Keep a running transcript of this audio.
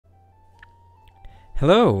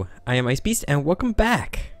Hello, I am Icebeast, and welcome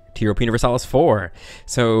back to Europa Universalis IV.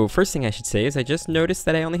 So, first thing I should say is I just noticed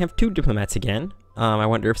that I only have 2 diplomats again. I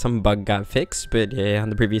wonder if some bug got fixed, but on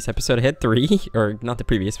the previous episode I had 3, or not the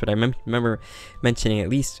previous, but I remember mentioning at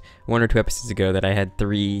least 1 or 2 episodes ago that I had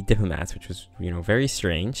 3 diplomats, which was, very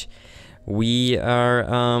strange. We are,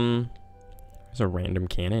 there's a random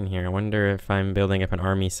cannon here. I wonder if I'm building up an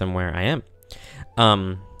army somewhere. I am.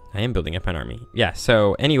 I am building up an army. Yeah,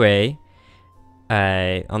 so anyway,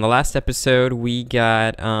 on the last episode, we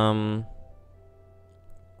got,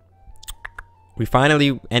 we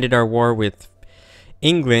finally ended our war with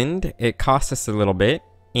England. It cost us a little bit,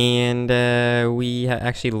 and we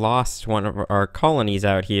actually lost one of our colonies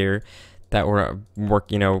out here that were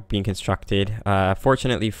being constructed.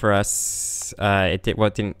 Fortunately for us, it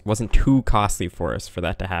wasn't too costly for us for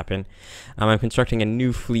that to happen. I'm constructing a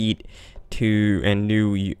new fleet and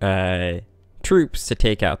new troops to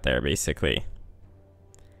take out there, basically.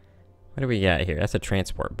 What do we got here? That's a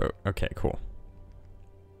transport boat. Okay, cool.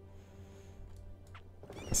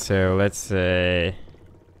 So let's, why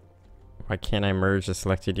can't I merge the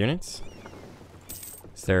selected units?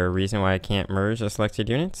 Is there a reason why I can't merge the selected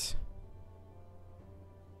units?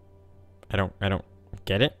 I don't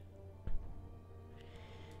get it.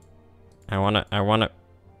 I wanna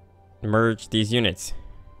merge these units.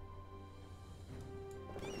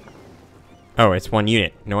 Oh, it's 1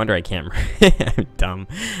 unit. No wonder I can't. I'm dumb.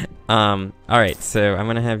 Alright, so I'm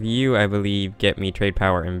gonna have you, I believe, get me trade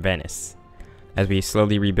power in Venice. As we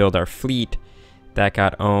slowly rebuild our fleet that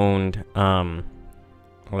got owned,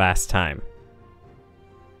 last time.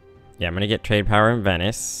 Yeah, I'm gonna get trade power in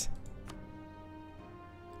Venice.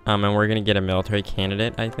 And we're gonna get a military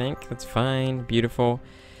candidate, I think. That's fine. Beautiful.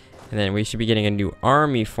 And then we should be getting a new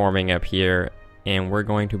army forming up here. And we're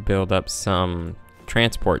going to build up some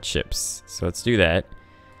transport ships. So let's do that.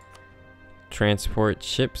 Transport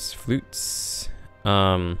ships, flutes.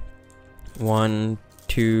 1,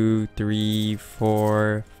 2, 3,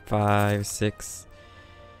 4, 5, 6.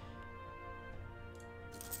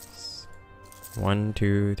 1,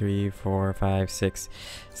 2, 3, 4, 5, 6,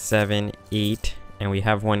 7, 8. And we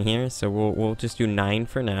have 1 here, so we'll just do 9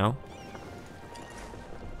 for now.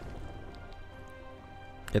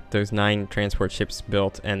 Get those 9 transport ships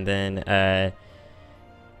built, and then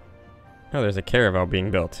oh, there's a caravel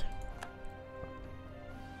being built.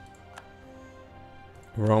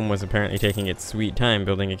 Rome was apparently taking its sweet time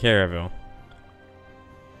building a caravel.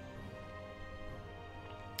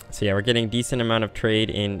 So yeah, we're getting decent amount of trade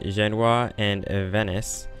in Genoa and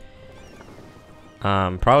Venice.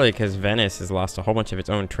 Probably because Venice has lost a whole bunch of its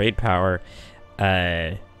own trade power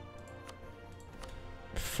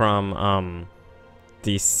from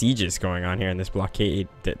these sieges going on here in this blockade.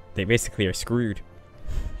 That they basically are screwed.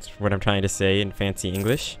 That's what I'm trying to say in fancy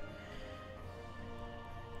English.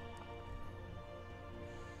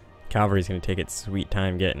 Cavalry's going to take its sweet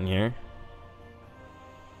time getting here.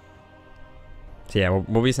 So yeah,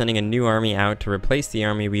 we'll be sending a new army out to replace the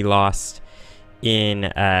army we lost in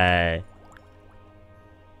out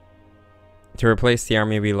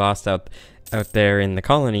there in the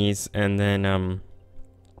colonies. And then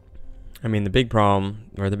I mean, the big problem,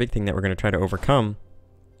 or the big thing that we're going to try to overcome,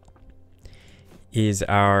 is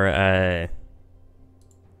our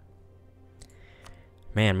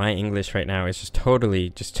man, my English right now is just totally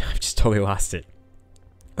I've just totally lost it.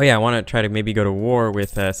 Oh yeah, I want to try to maybe go to war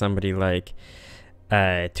with somebody like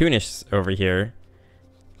Tunis over here.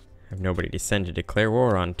 I have nobody to send to declare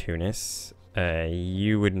war on Tunis.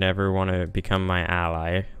 You would never want to become my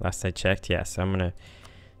ally, last I checked. Yeah, so I'm gonna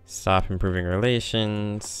stop improving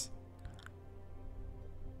relations.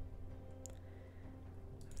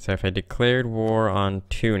 So if I declared war on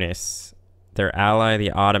Tunis, their ally, the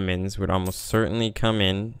Ottomans, would almost certainly come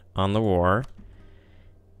in on the war.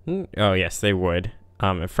 Oh yes, they would.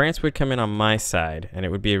 And France would come in on my side, and it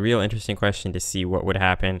would be a real interesting question to see what would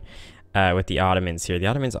happen with the Ottomans here. The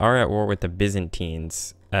Ottomans are at war with the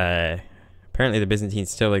Byzantines. Apparently the Byzantines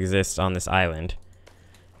still exist on this island.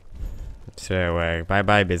 So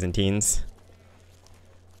bye-bye, Byzantines.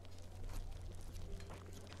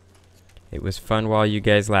 It was fun while you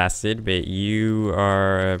guys lasted, but you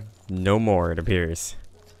are no more, it appears.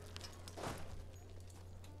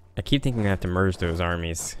 I keep thinking I have to merge those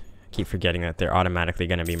armies. I keep forgetting that they're automatically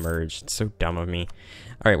going to be merged. It's so dumb of me.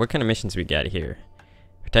 Alright, what kind of missions we got here?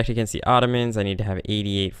 Protect against the Ottomans. I need to have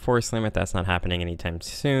 88 force limit. That's not happening anytime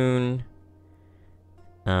soon.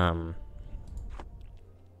 So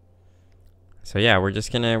yeah, we're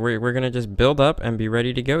gonna just build up and be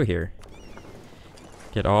ready to go here.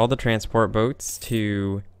 Get all the transport boats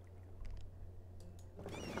to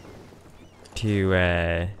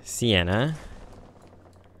Siena.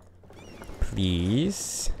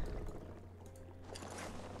 please.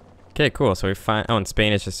 Okay, cool. So we find... Oh, and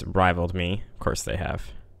Spain has just rivaled me. Of course they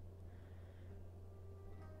have.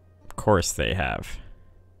 Of course they have.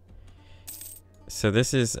 So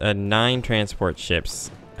this is 9 transport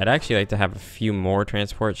ships. I'd actually like to have a few more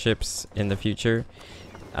transport ships in the future.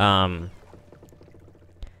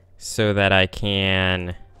 So that I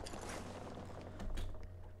can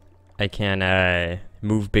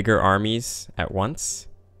move bigger armies at once.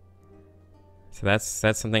 So that's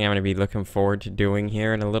something I'm going to be looking forward to doing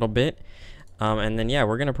here in a little bit. And then, yeah,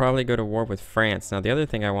 we're going to probably go to war with France. Now, the other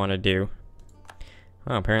thing I want to do...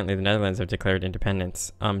 Oh, apparently the Netherlands have declared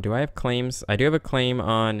independence. Do I have claims? I do have a claim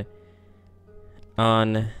on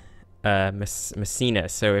Messina.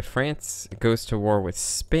 So if France goes to war with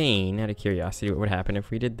Spain, out of curiosity, what would happen if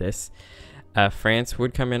we did this? France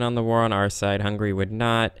would come in on the war on our side. Hungary would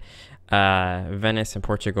not. Venice and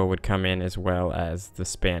Portugal would come in, as well as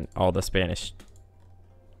all the Spanish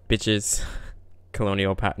bitches,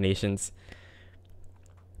 colonial nations.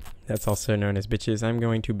 That's also known as bitches. I'm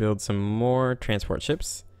going to build some more transport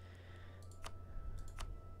ships.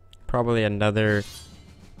 Probably another...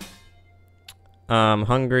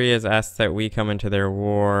 Hungary has asked that we come into their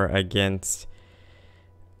war against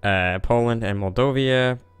Poland and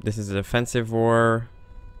Moldavia. This is a defensive war.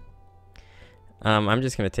 I'm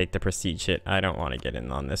just going to take the prestige hit. I don't want to get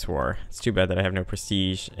in on this war. It's too bad that I have no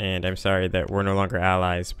prestige, and I'm sorry that we're no longer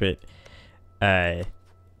allies, but I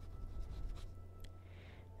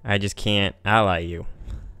just can't ally you.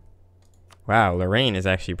 Wow, Lorraine is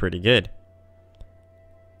actually pretty good.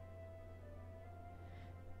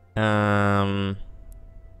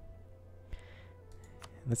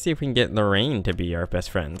 Let's see if we can get Lorraine to be our best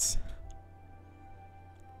friends.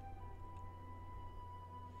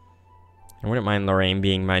 I wouldn't mind Lorraine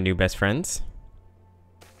being my new best friends.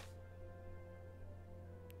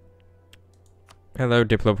 Hello,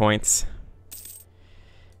 Diplo points.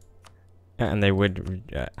 And they would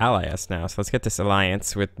ally us now. So let's get this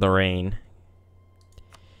alliance with Lorraine.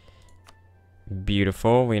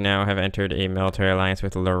 Beautiful. We now have entered a military alliance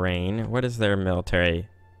with Lorraine. What is their military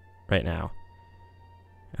right now?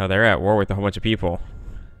 Oh, they're at war with a whole bunch of people.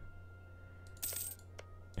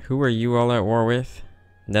 Who are you all at war with?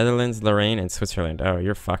 Netherlands, Lorraine, and Switzerland. Oh,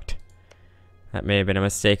 you're fucked. That may have been a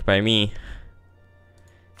mistake by me.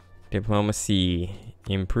 Diplomacy.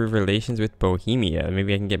 Improve relations with Bohemia.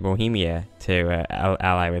 Maybe I can get Bohemia to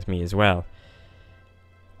ally with me as well.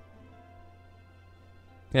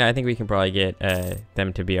 Yeah, I think we can probably get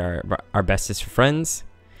them to be our bestest friends.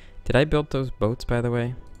 Did I build those boats, by the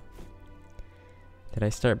way? Did I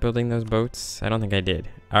start building those boats? I don't think I did.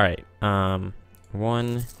 All right.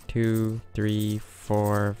 1, 2, 3,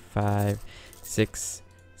 4, 5, 6,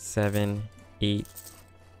 7, 8,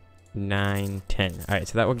 9, 10. All right,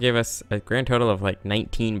 so that will give us a grand total of like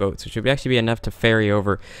 19 boats, which would actually be enough to ferry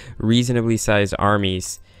over reasonably sized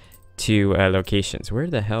armies to locations. Where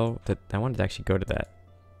the hell did I wanted to actually go to that?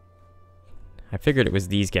 I figured it was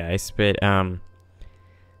these guys, but I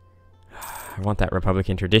want that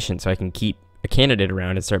Republican tradition so I can keep a candidate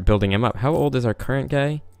around and start building him up. How old is our current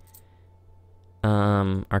guy?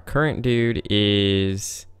 Our current dude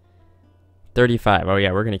is 35. Oh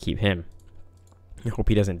yeah, we're gonna keep him. I hope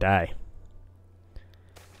he doesn't die.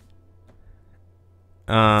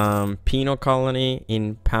 Penal colony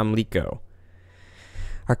in Pamlico.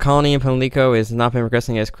 Our colony in Pamlico has not been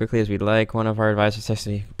progressing as quickly as we'd like. One of our advisors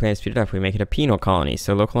actually plans to speed it up. We make it a penal colony.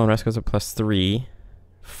 So local unrest goes up +3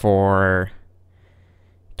 for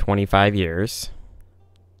 25 years.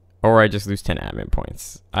 Or I just lose 10 admin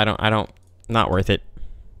points. Not worth it.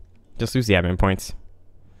 Just lose the admin points.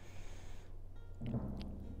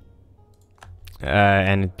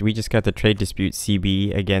 And we just got the trade dispute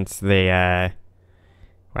CB against the,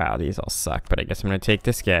 wow, these all suck, but I guess I'm going to take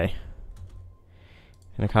this guy.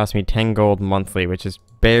 It's going to cost me 10 gold monthly, which is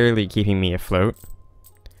barely keeping me afloat.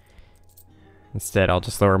 Instead, I'll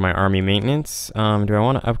just lower my army maintenance. Do I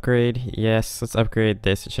want to upgrade? Yes, let's upgrade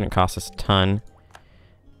this. It shouldn't cost us a ton.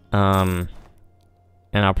 And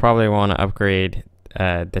I'll probably want to upgrade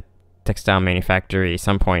the textile manufactory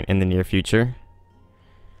some point in the near future.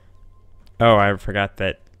 Oh, I forgot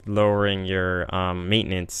that lowering your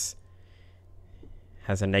maintenance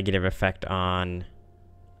has a negative effect on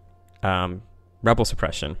rebel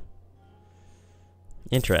suppression.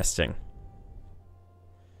 Interesting.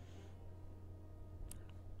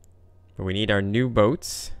 But we need our new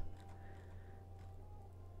boats.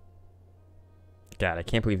 God, I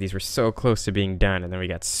can't believe these were so close to being done and then we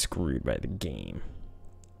got screwed by the game.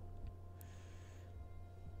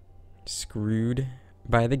 Screwed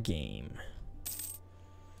by the game.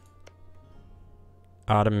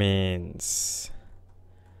 Ottomans.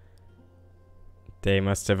 They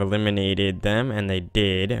must have eliminated them, and they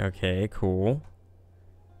did. Okay, cool.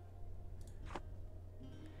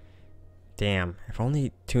 Damn, if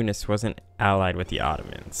only Tunis wasn't allied with the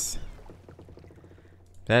Ottomans.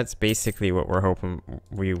 That's basically what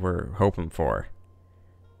we were hoping for.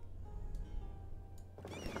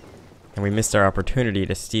 And we missed our opportunity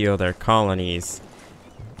to steal their colonies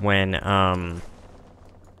when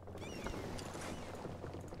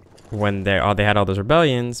they had all those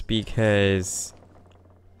rebellions because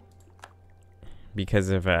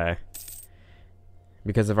of our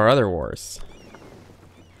other wars.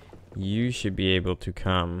 You should be able to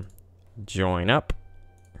come join up.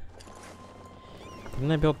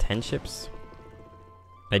 Didn't I build 10 ships?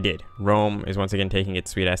 I did. Rome is once again taking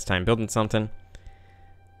its sweet ass time building something.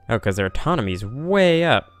 Oh, because their autonomy is way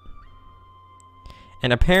up.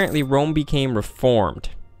 And apparently Rome became reformed.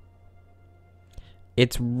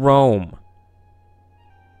 It's Rome.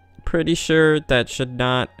 Pretty sure that should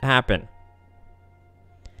not happen.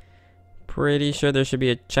 Pretty sure there should be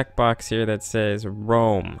a checkbox here that says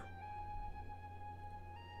Rome.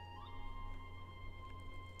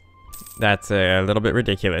 That's a little bit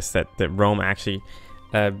ridiculous that Rome actually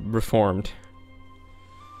reformed.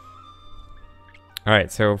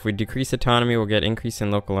 Alright, so if we decrease autonomy, we'll get increase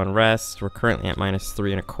in local unrest. We're currently at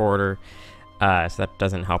 -3.25. So that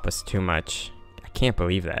doesn't help us too much. I can't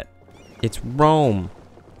believe that. It's Rome.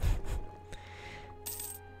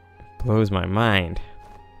 Blows my mind.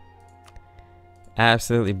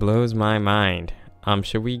 Absolutely blows my mind.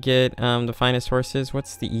 Should we get the finest horses?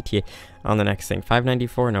 What's the ETA on the next thing?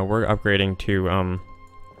 594? No, we're upgrading to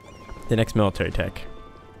the next military tech.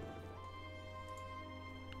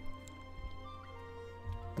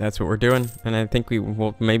 That's what we're doing, and I think we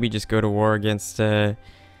will maybe just go to war against the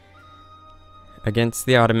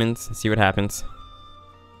Ottomans and see what happens.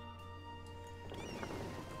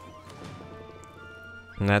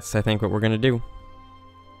 And that's, I think, what we're gonna do.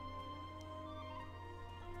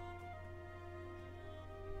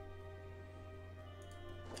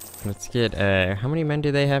 Let's get, how many men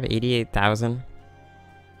do they have? 88,000?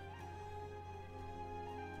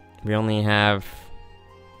 We only have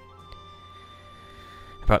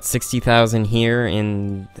about 60,000 here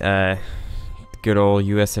in, good old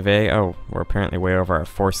US of A. Oh, we're apparently way over our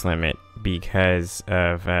force limit because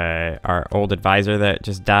of, our old advisor that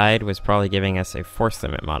just died was probably giving us a force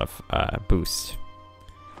limit boost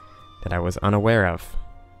that I was unaware of.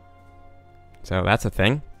 So that's a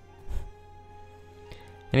thing.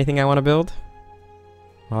 Anything I want to build?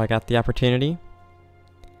 Well, I got the opportunity.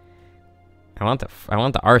 I want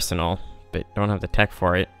the arsenal, but don't have the tech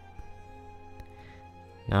for it.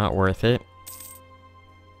 Not worth it.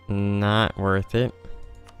 Not worth it.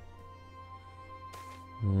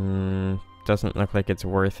 Doesn't look like it's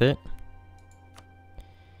worth it.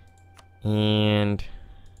 And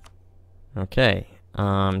okay,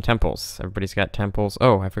 temples. Everybody's got temples.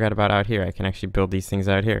 Oh, I forgot about out here. I can actually build these things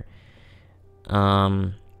out here.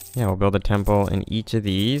 Yeah, we'll build a temple in each of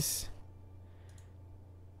these.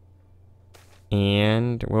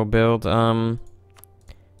 And we'll build, one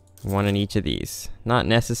in each of these. Not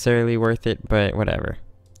necessarily worth it, but whatever.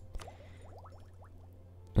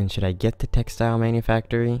 And should I get the textile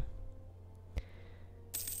manufactory?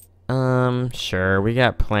 Sure, we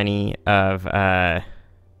got plenty of, wait,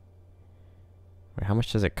 how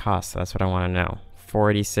much does it cost? That's what I want to know.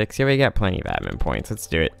 486. Yeah, we got plenty of admin points. Let's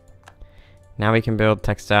do it. Now we can build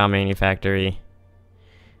textile manufactory.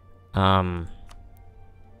 I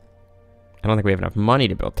don't think we have enough money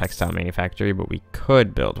to build textile manufactory, but we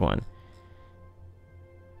could build one.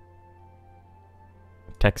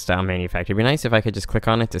 Textile manufactory. It'd be nice if I could just click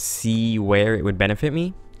on it to see where it would benefit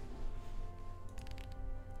me.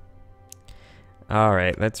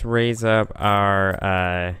 Alright, let's raise up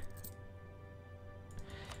our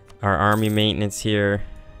army maintenance here.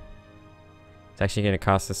 It's actually going to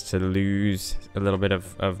cost us to lose a little bit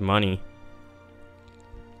of money.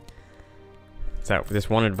 So this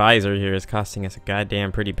one advisor here is costing us a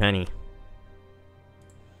goddamn pretty penny.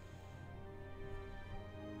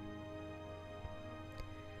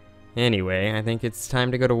 Anyway, I think it's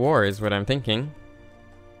time to go to war is what I'm thinking.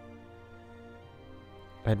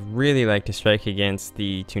 I'd really like to strike against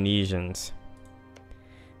the Tunisians.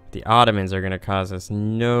 The Ottomans are going to cause us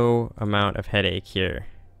no amount of headache here.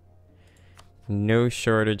 No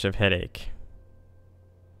shortage of headache.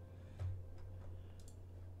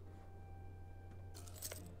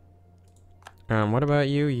 What about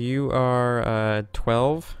you? You are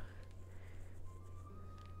 12.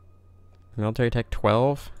 Military tech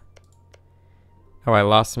 12. Oh, I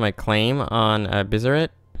lost my claim on Bizaret.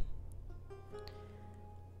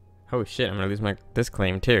 Oh shit, I'm gonna lose this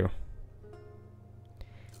claim too.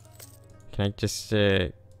 Can I just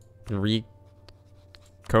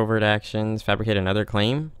covert actions, fabricate another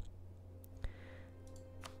claim?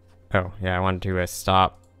 Oh, yeah, I wanted to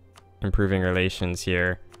stop improving relations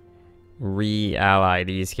here. Re-ally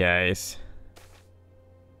these guys.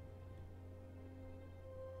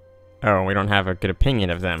 Oh, we don't have a good opinion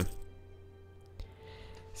of them.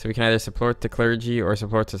 So we can either support the clergy or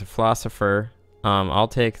support the philosopher. I'll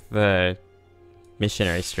take the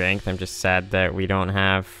missionary strength. I'm just sad that we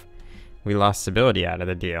lost stability out of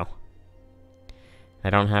the deal. I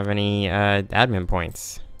don't have any admin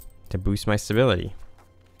points to boost my stability.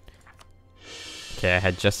 Okay, I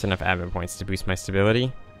had just enough admin points to boost my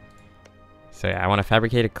stability. So yeah, I want to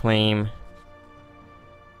fabricate a claim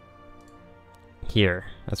here.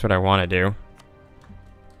 That's what I want to do.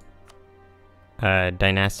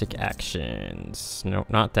 Dynastic actions. Nope,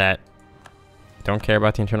 not that. Don't care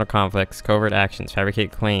about the internal conflicts. Covert actions.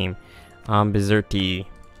 Fabricate claim. Bizerti.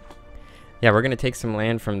 Yeah, we're going to take some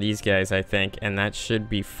land from these guys, I think, and that should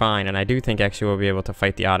be fine. And I do think actually we'll be able to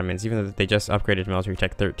fight the Ottomans, even though they just upgraded to military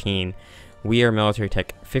tech 13. We are military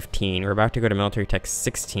tech 15. We're about to go to military tech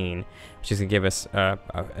 16, which is going to give us a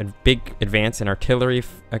big advance in artillery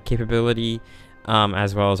capability,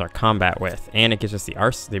 as well as our combat width. And it gives us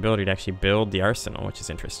the ability to actually build the arsenal, which is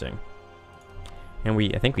interesting. And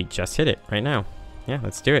I think we just hit it right now. Yeah,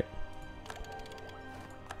 let's do it.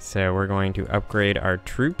 So we're going to upgrade our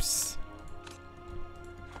troops.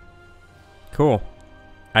 Cool.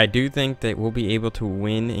 I do think that we'll be able to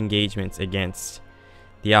win engagements against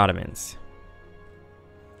the Ottomans.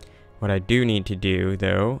 What I do need to do,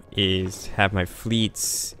 though, is have my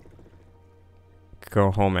fleets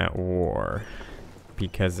go home at war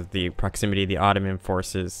because of the proximity of the Ottoman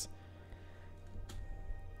forces.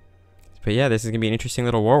 But yeah, this is going to be an interesting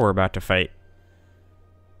little war we're about to fight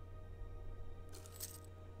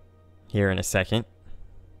here in a second.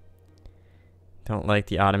 Don't like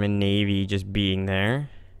the Ottoman Navy just being there.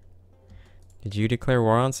 Did you declare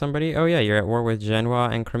war on somebody? Oh yeah, you're at war with Genoa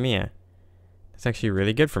and Crimea. That's actually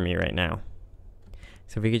really good for me right now.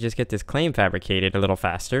 So if we could just get this claim fabricated a little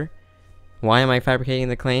faster. Why am I fabricating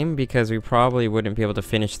the claim? Because we probably wouldn't be able to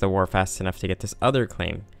finish the war fast enough to get this other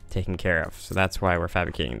claim taken care of. So that's why we're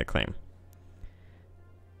fabricating the claim.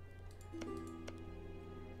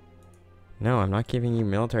 No, I'm not giving you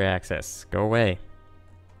military access. Go away.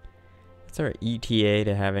 What's our ETA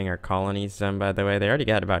to having our colonies done, by the way? They already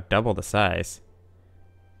got about double the size.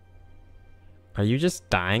 Are you just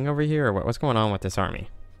dying over here, or what's going on with this army?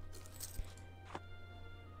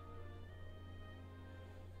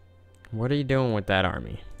 What are you doing with that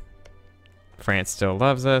army? France still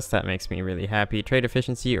loves us. That makes me really happy. Trade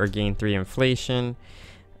efficiency or gain 3 inflation.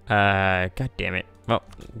 God damn it. Well,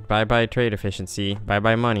 bye-bye trade efficiency.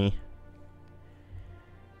 Bye-bye money.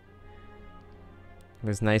 It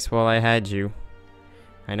was nice while I had you.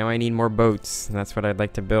 I know I need more boats, and that's what I'd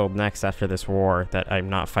like to build next after this war that I'm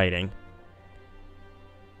not fighting.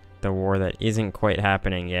 The war that isn't quite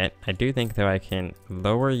happening yet. I do think, though, I can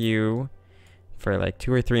lower you for like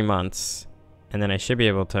 2 or 3 months, and then I should be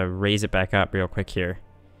able to raise it back up real quick here.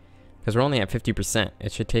 Because we're only at 50%.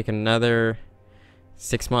 It should take another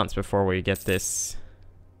 6 months before we get this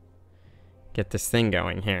thing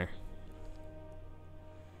going here.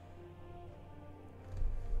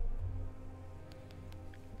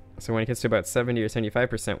 So when it gets to about 70 or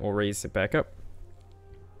 75%, we'll raise it back up.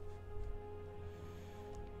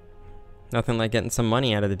 Nothing like getting some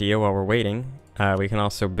money out of the deal while we're waiting. We can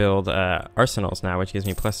also build arsenals now, which gives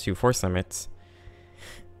me +2 force limits,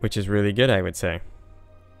 which is really good, I would say.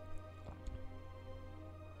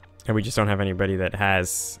 And we just don't have anybody that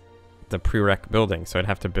has the prereq building, so I'd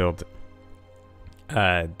have to build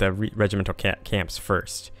the regimental camps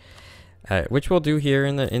first, which we'll do here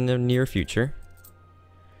in the near future.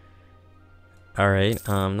 All right,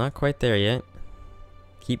 not quite there yet.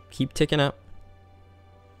 Keep ticking up.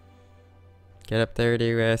 Get up there to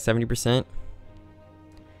 70%.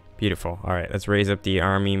 Beautiful. All right, let's raise up the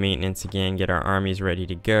army maintenance again. Get our armies ready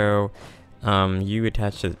to go. You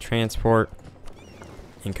attach to the transport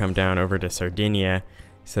and come down over to Sardinia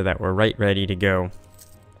so that we're ready to go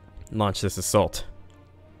launch this assault.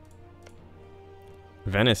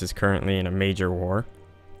 Venice is currently in a major war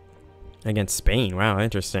against Spain. Wow,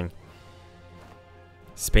 interesting.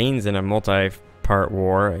 Spain's in a multi-part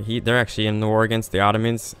war. They're actually in the war against the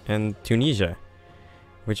Ottomans and Tunisia,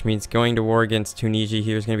 which means going to war against Tunisia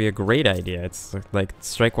here is going to be a great idea. It's like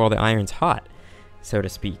strike while the iron's hot, so to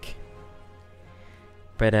speak.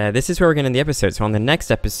 But this is where we're going to end the episode. So on the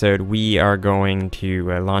next episode, we are going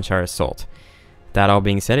to launch our assault. that all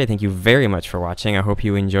being said, I thank you very much for watching. I hope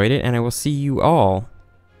you enjoyed it, and I will see you all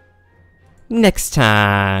next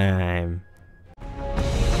time.